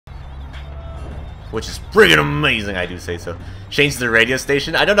which is friggin' amazing, I do say so. Change the radio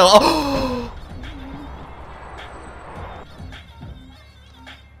station? I don't know. Oh!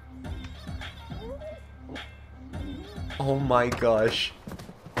 Oh my gosh.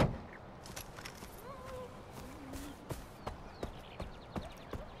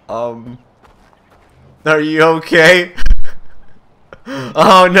 Are you okay?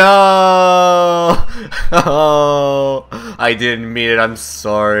 Oh no! Oh, I didn't mean it. I'm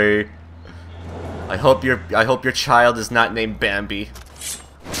sorry. I hope your child is not named Bambi.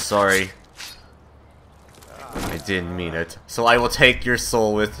 Sorry. I didn't mean it. So I will take your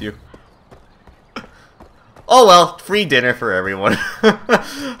soul with you. Oh well, free dinner for everyone.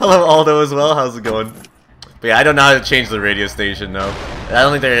 Hello Aldo as well. How's it going? But yeah, I don't know how to change the radio station though. I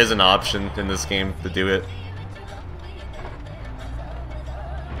don't think there is an option in this game to do it.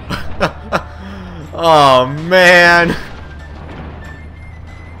 Oh man,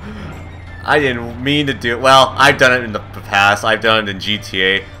 I didn't mean to do it. Well, I've done it in the past. I've done it in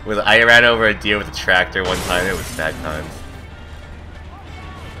GTA. I ran over a deer with a tractor one time. It was bad times.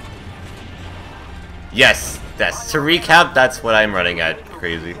 Yes, to recap, that's what I'm running at.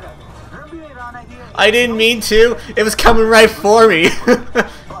 Crazy. I didn't mean to. It was coming right for me.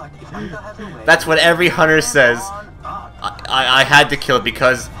 That's what every hunter says. I had to kill it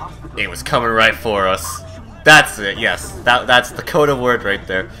because it was coming right for us. That's it, yes. That's the code of word right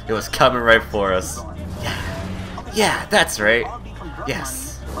there. It was coming right for us. Yeah, that's right.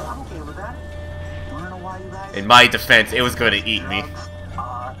 Yes. In my defense, it was going to eat me.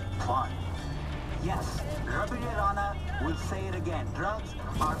 Yes, Rana will say it again. Drugs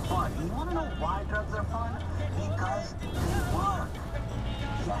are fun. You want to know why drugs are fun? Because they work.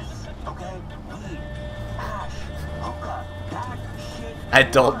 Yes, okay? Weed, hash, hookah, that shit.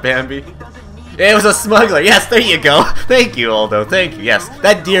 Adult Bambi. It was a smuggler. Yes, there you go. Thank you, Aldo. Thank you. Yes,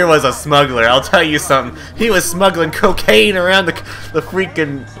 that deer was a smuggler. I'll tell you something. He was smuggling cocaine around the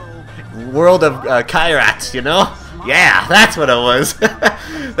freaking world of Kyrat, you know? Yeah, that's what it was.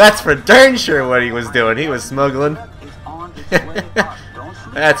 That's for darn sure what he was doing. He was smuggling.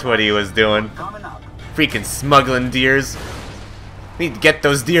 That's what he was doing. Freaking smuggling deers. Need to get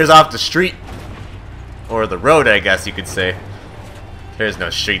those deers off the street. Or the road, I guess you could say. There's no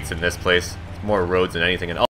streets in this place. More roads than anything. And